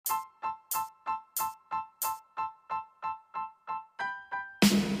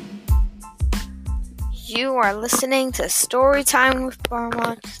You are listening to Storytime with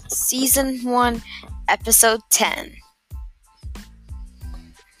Barman, Season 1, Episode 10.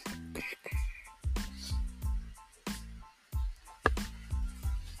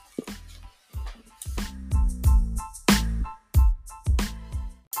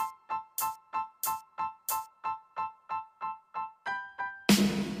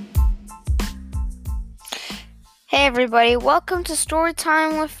 Hey everybody, welcome to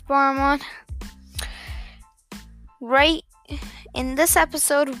Storytime with Barman. Right in this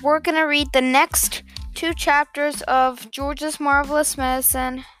episode, we're going to read the next 2 chapters of George's Marvelous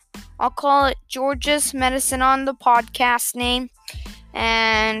Medicine. I'll call it George's Medicine on the podcast name,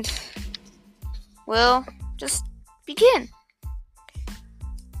 and we'll just begin.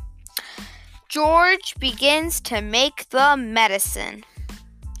 George begins to make the medicine.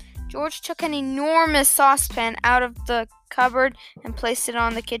 George took an enormous saucepan out of the cupboard and placed it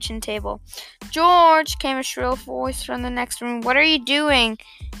on the kitchen table. "George," came a shrill voice from the next room. "What are you doing?"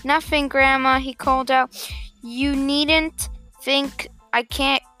 "Nothing, Grandma," he called out. "You needn't think I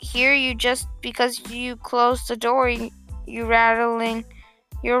can't hear you just because you closed the door. You're rattling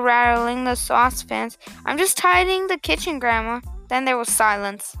the saucepans." "I'm just tidying the kitchen, Grandma." Then there was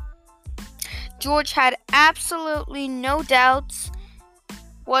silence. George had absolutely no doubts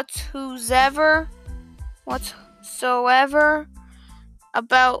whatsoever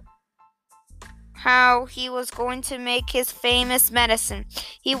about how he was going to make his famous medicine.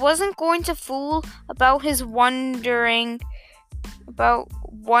 He wasn't going to fool about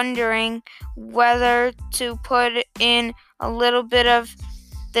wondering whether to put in a little bit of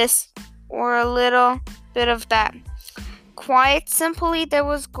this or a little bit of that. Quite simply, he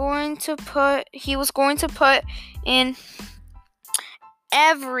was going to put in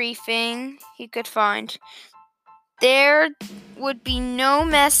everything he could find. There would be no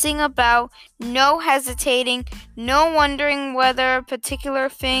messing about, no hesitating, no wondering whether a particular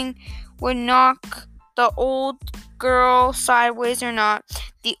thing would knock the old girl sideways or not.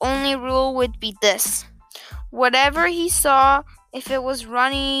 The only rule would be this: whatever he saw, if it was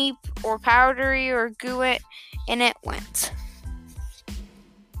runny or powdery or gooey, and it went.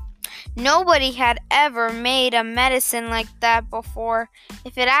 Nobody had ever made a medicine like that before.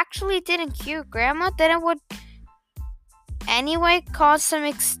 If it actually didn't cure Grandma, then it would anyway cause some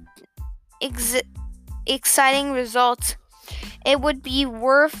exciting results. It would be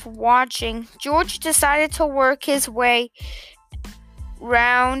worth watching. George decided to work his way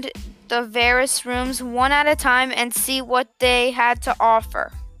round the various rooms one at a time and see what they had to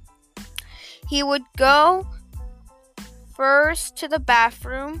offer. He would go first to the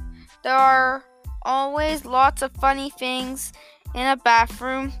bathroom. There are always lots of funny things in a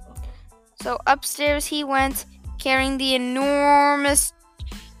bathroom. So upstairs he went, carrying the enormous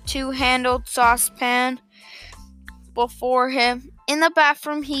 2-handled saucepan before him. In the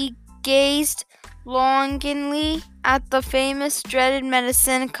bathroom, he gazed longingly at the famous dreaded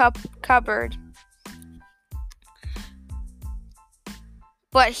medicine cupboard.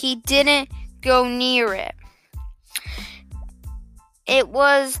 But he didn't go near it. It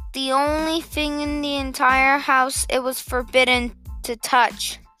was the only thing in the entire house it was forbidden to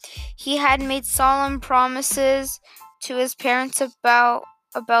touch. He had made solemn promises to his parents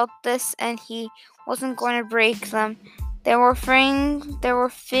about this, and he wasn't going to break them. There were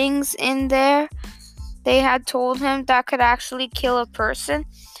things in there, they had told him, that could actually kill a person.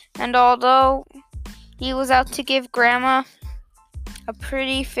 And although he was out to give Grandma a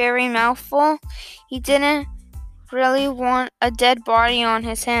pretty fairy mouthful, he didn't really want a dead body on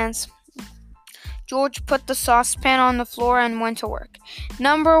his hands. George put the saucepan on the floor and went to work.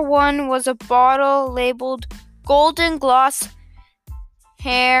 Number 1 was a bottle labeled Golden Gloss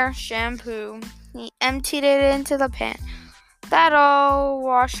Hair Shampoo. He emptied it into the pan. "That'll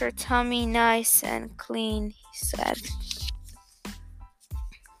wash your tummy nice and clean," he said.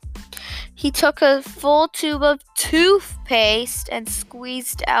 He took a full tube of toothpaste and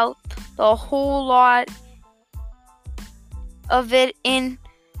squeezed out the whole lot of it in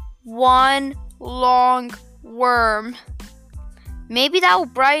one long worm. "Maybe that will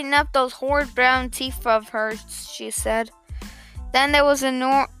brighten up those horrid brown teeth of hers," she said. Then there was an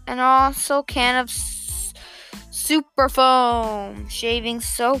also can of super foam shaving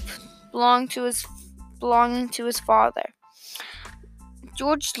soap belonging to his father.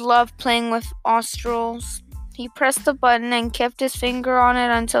 George loved playing with nostrils. He pressed the button and kept his finger on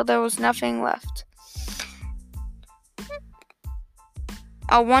it until there was nothing left.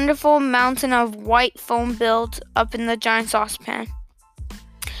 A wonderful mountain of white foam built up in the giant saucepan.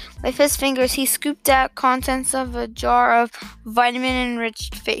 With his fingers, he scooped out contents of a jar of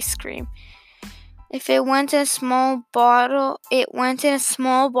vitamin-enriched face cream. If it went in a small bottle, it went in a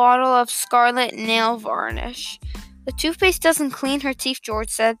small bottle of scarlet nail varnish. The toothpaste doesn't clean her teeth, George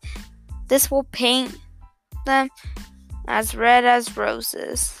said. This will paint them as red as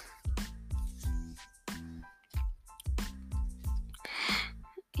roses.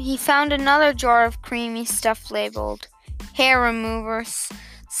 He found another jar of creamy stuff labeled hair remover.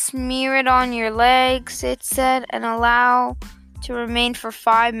 Smear it on your legs, it said, and allow to remain for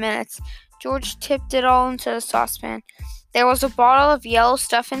 5 minutes. George tipped it all into the saucepan. There was a bottle of yellow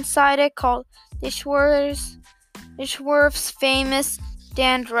stuff inside it called Dishworth's famous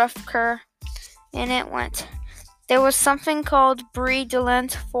dandruff cure. In it went. There was something called Brie de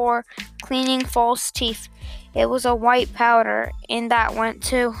Lent for cleaning false teeth. It was a white powder. In that went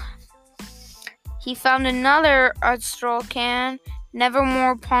too. He found another Udstrel can.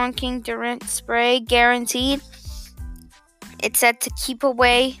 Nevermore Ponking Durant spray, guaranteed. It said to keep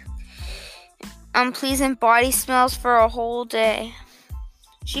away unpleasant body smells for a whole day.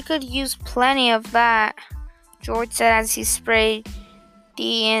 She could use plenty of that, George said as he sprayed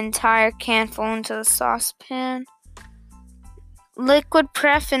the entire can full into the saucepan. Liquid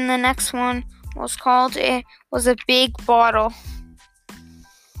Pref in the next one was called. It was a big bottle.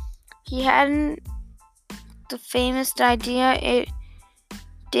 He hadn't the famous idea it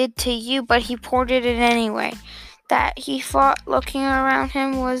did to you, but he poured it in anyway. That he thought looking around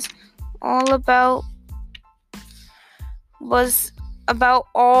him was about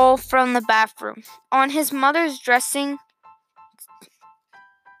all from the bathroom. On his mother's dressing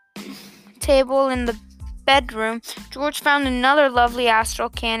table in the bedroom, George found another lovely Astral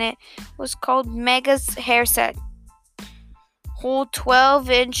can. It was called Mega's hair set. Hold 12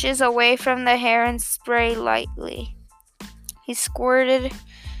 inches away from the hair and spray lightly. He squirted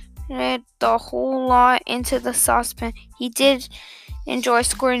the whole lot into the saucepan. He did enjoy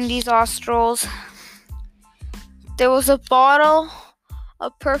squirting these nostrils. There was a bottle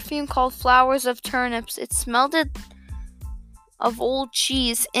of perfume called Flowers of Turnips. It smelled of old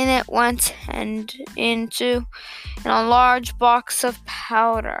cheese. In it went and into a large box of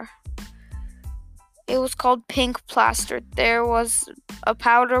powder. It was called Pink Plaster. There was a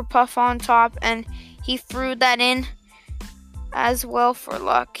powder puff on top, and he threw that in as well for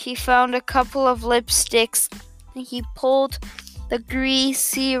luck. He found a couple of lipsticks. He pulled the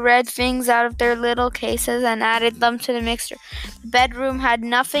greasy red things out of their little cases and added them to the mixture. The bedroom had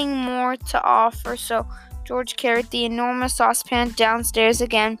nothing more to offer, so George carried the enormous saucepan downstairs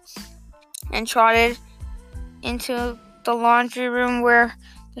again and trotted into the laundry room where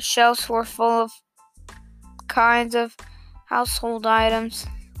the shelves were full of kinds of household items.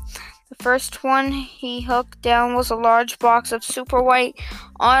 The first one he hooked down was a large box of super white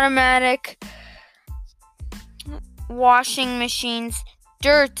automatic washing machines.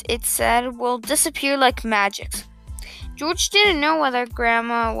 Dirt, it said, will disappear like magic. George didn't know whether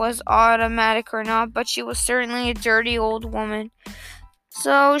Grandma was automatic or not, but she was certainly a dirty old woman,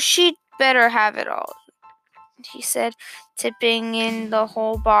 so she'd better have it all, he said, tipping in the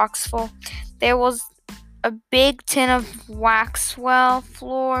whole box full. There was a big tin of Waxwell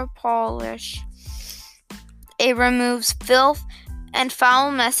floor polish. It removes filth and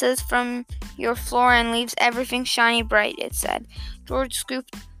foul messes from your floor and leaves everything shiny bright, it said. George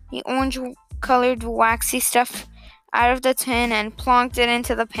scooped the orange-colored waxy stuff out of the tin and plonked it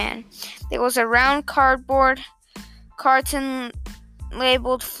into the pan. There was a round cardboard carton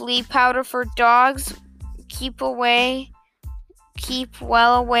labeled flea powder for dogs. Keep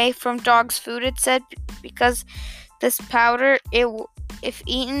well away from dogs' food, it said, because this powder, if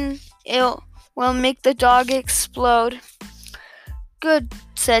eaten, it will make the dog explode. Good,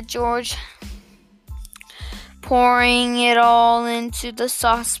 said George, pouring it all into the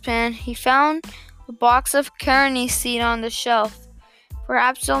saucepan. He found a box of carney seed on the shelf.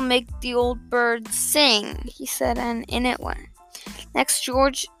 Perhaps it'll make the old bird sing, he said, and in it went. Next,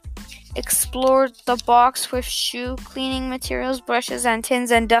 George explored the box with shoe cleaning materials, brushes, and tins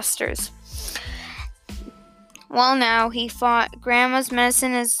and dusters. Well, now, he thought, Grandma's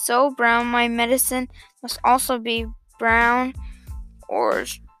medicine is so brown, my medicine must also be brown, or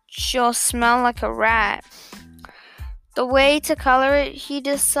she'll smell like a rat. The way to color it, he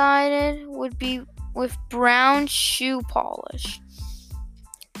decided, would be with brown shoe polish.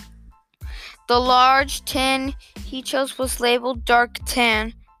 The large tin he chose was labeled dark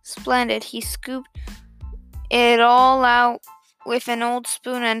tan. Splendid. He scooped it all out with an old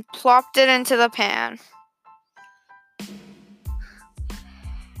spoon and plopped it into the pan.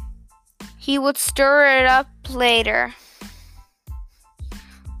 He would stir it up later.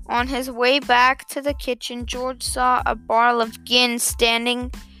 On his way back to the kitchen, George saw a bottle of gin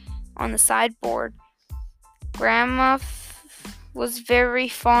standing on the sideboard. Grandma was very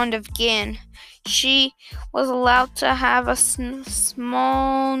fond of gin. She was allowed to have a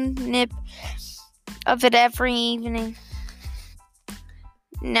small nip of it every evening.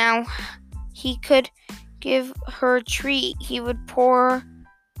 Now he could give her a treat. He would pour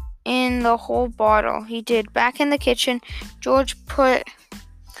in the whole bottle. He did. Back in the kitchen, George put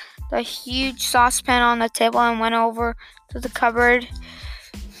the huge saucepan on the table and went over to the cupboard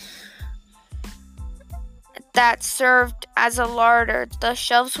that served as a larder. The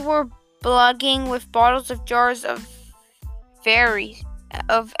shelves were plugging with bottles of jars of every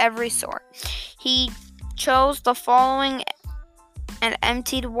sort. He chose the following and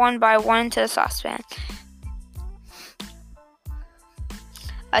emptied one by one into the saucepan.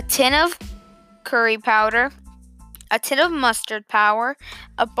 A tin of curry powder, a tin of mustard powder,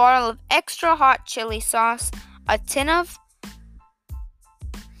 a bottle of extra hot chili sauce, a tin of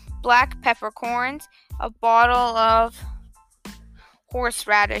black peppercorns, a bottle of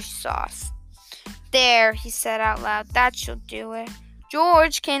horseradish sauce. There, he said out loud, that shall do it.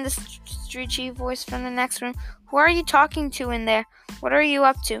 George, came the screechy voice from the next room. Who are you talking to in there? What are you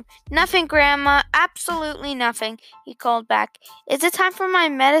up to? Nothing, Grandma. Absolutely nothing, he called back. Is it time for my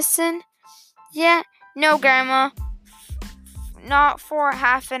medicine? Yeah. No, Grandma. Not for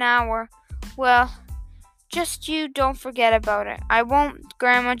half an hour. Well, just you don't forget about it. I won't,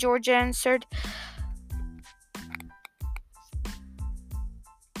 Grandma, George answered.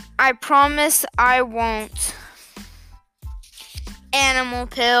 I promise I won't. Animal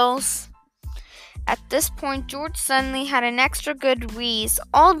pills. At this point, George suddenly had an extra good wheeze.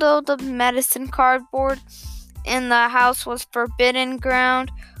 Although the medicine cardboard in the house was forbidden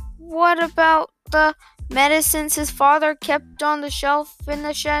ground, what about the medicines his father kept on the shelf in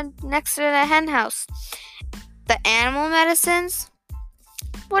the shed next to the hen house? The animal medicines?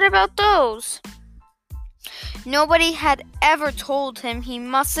 What about those? Nobody had ever told him he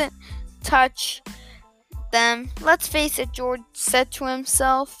mustn't touch them. Let's face it, George said to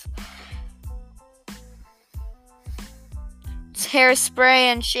himself.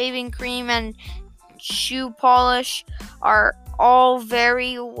 Hairspray and shaving cream and shoe polish are all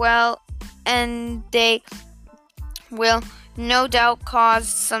very well, and they will no doubt cause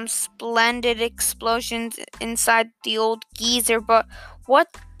some splendid explosions inside the old geezer, but what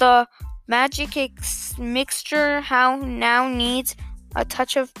the magic mixture now needs a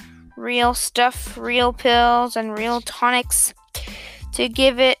touch of real stuff, real pills and real tonics to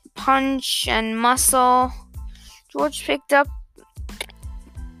give it punch and muscle. George picked up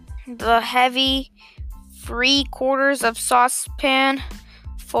the heavy 3/4 of saucepan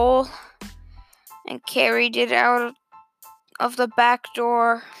full and carried it out of the back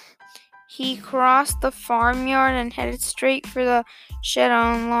door. He crossed the farmyard and headed straight for the shed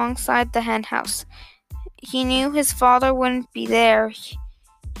alongside the hen house. He knew his father wouldn't be there.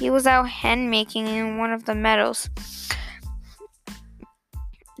 He was out hen making in one of the meadows.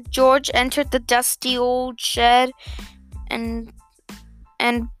 George entered the dusty old shed and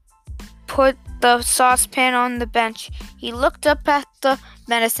put the saucepan on the bench. He looked up at the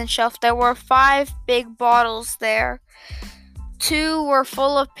medicine shelf. There were 5 big bottles there. 2 were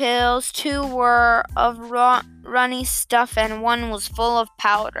full of pills, 2 were of runny stuff, and 1 was full of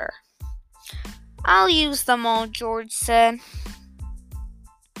powder. I'll use them all, George said.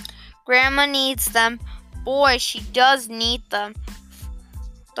 Grandma needs them. Boy, she does need them.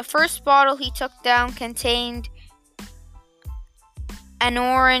 The first bottle he took down contained an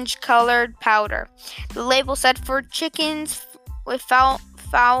orange-colored powder. The label said for chickens with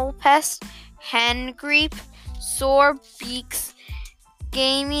foul pest, hen grippe, sore beaks,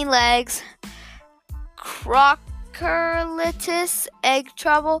 gamey legs, crocolitis, egg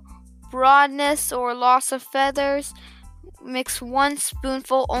trouble, broadness or loss of feathers. Mix 1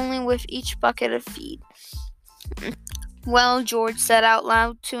 spoonful only with each bucket of feed. Well, George said out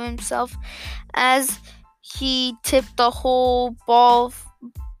loud to himself as he tipped the whole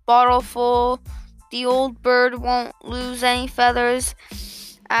bottle full. The old bird won't lose any feathers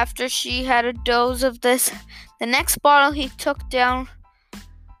after she had a dose of this. The next bottle he took down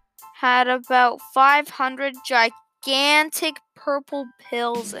had about 500 gigantic purple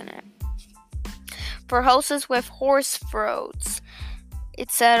pills in it. For horses with horse throats,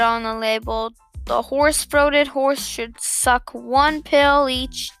 it said on the label. The horse-throated horse should suck 1 pill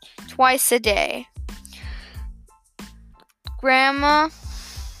each twice a day. Grandma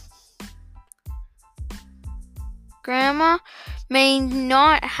may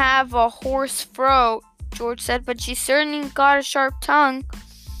not have a horse throat, George said, but she certainly got a sharp tongue.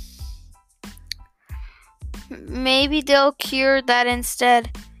 Maybe they'll cure that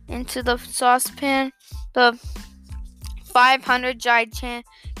instead. Into the saucepan the 500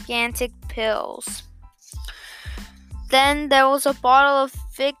 gigantic pills. Then there was a bottle of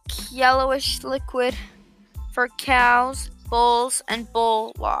thick yellowish liquid for cows, bulls, and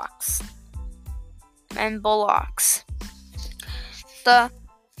bullocks. The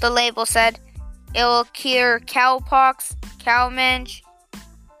label said it will cure cowpox, cow mange,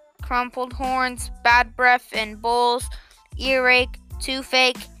 crumpled horns, bad breath in bulls, earache,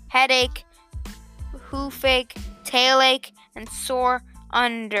 toothache, headache, hoofache, tailache, and sore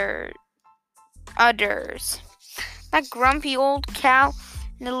udders. That grumpy old cow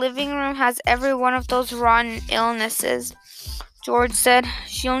in the living room has every one of those rotten illnesses, George said.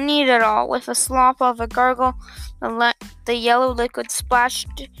 She'll need it all. With a slop of a gargle, the yellow liquid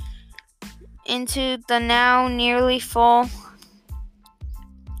splashed into the now nearly full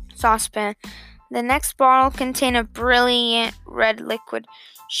saucepan. The next bottle contained a brilliant red liquid.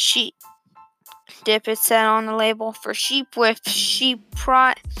 Sheep dip, it said on the label, for sheep with sheep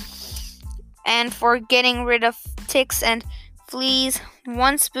rot and for getting rid of ticks and fleas.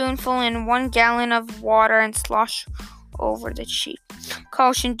 1 spoonful in 1 gallon of water and slosh over the sheep.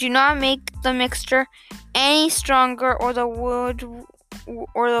 Caution: do not make the mixture any stronger or the wool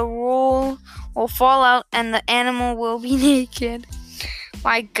will fall out and the animal will be naked.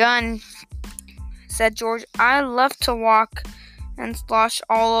 My gun, said George. I love to walk and slosh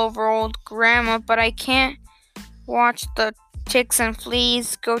all over old Grandma, but I can't watch the ticks and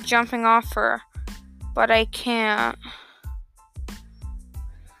fleas go jumping off her. But I can't.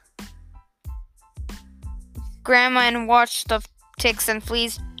 Grandma and watch the ticks and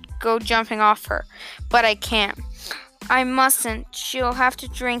fleas go jumping off her. But I can't. I mustn't. She'll have to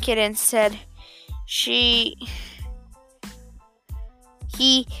drink it instead. He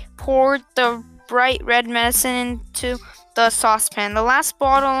poured the bright red medicine into the saucepan. The last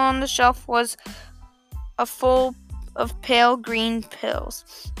bottle on the shelf was full of pale green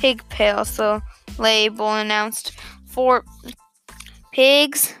pills. Pig pills, the label announced. For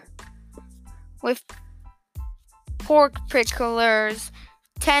pigs with pork pricklers,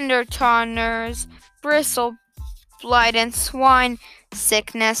 tender toners, bristle blight, and swine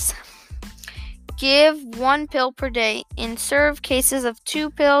sickness. Give 1 pill per day. In served cases of 2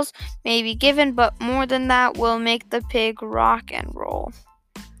 pills may be given, but more than that will make the pig rock and roll.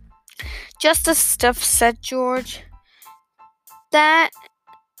 Just the stuff, said George. That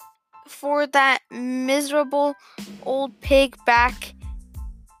for that miserable old pig back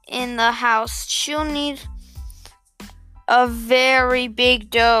in the house, she'll need a very big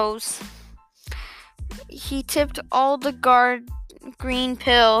dose. He tipped all the green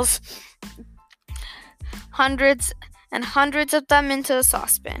pills, hundreds and hundreds of them, into the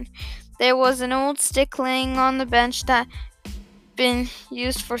saucepan. There was an old stick laying on the bench that had been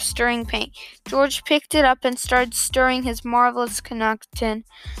used for stirring paint. George picked it up and started stirring his marvelous concoction.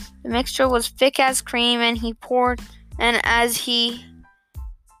 The mixture was thick as cream, and as he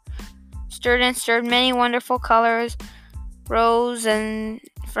stirred and stirred, many wonderful colors rose and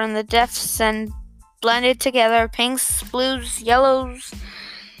from the depths and blended together: pinks, blues, yellows,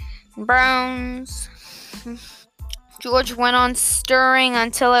 browns. George went on stirring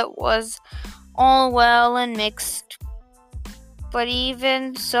until it was all well and mixed. But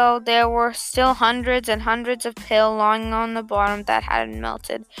even so, there were still hundreds and hundreds of pills lying on the bottom that hadn't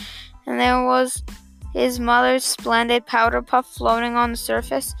melted. And there was his mother's splendid powder puff floating on the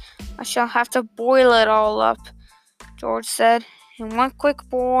surface. I shall have to boil it all up, George said. In 1 quick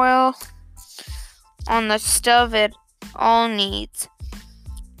boil on the stove it all needs.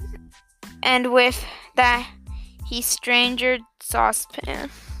 And with that, he strained the saucepan.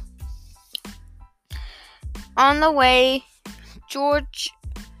 On the way, George,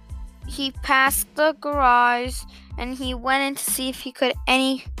 he passed the garage and he went in to see if he could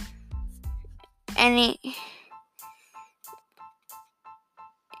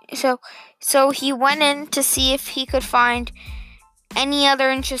So he went in to see if he could find any other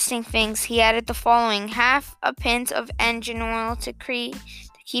interesting things. He added the following: half a pint of engine oil to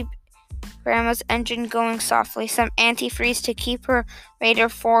keep Grandma's engine going softly, some antifreeze to keep her radiator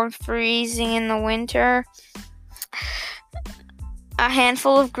from freezing in the winter, a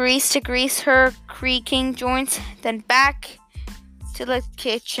handful of grease to grease her creaking joints, then back to the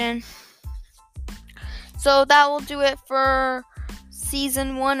kitchen. So that will do it for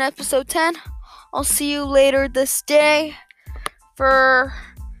Season 1, Episode 10. I'll see you later this day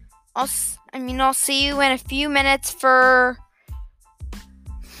I'll see you in a few minutes for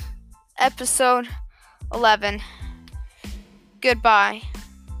Episode 11. Goodbye.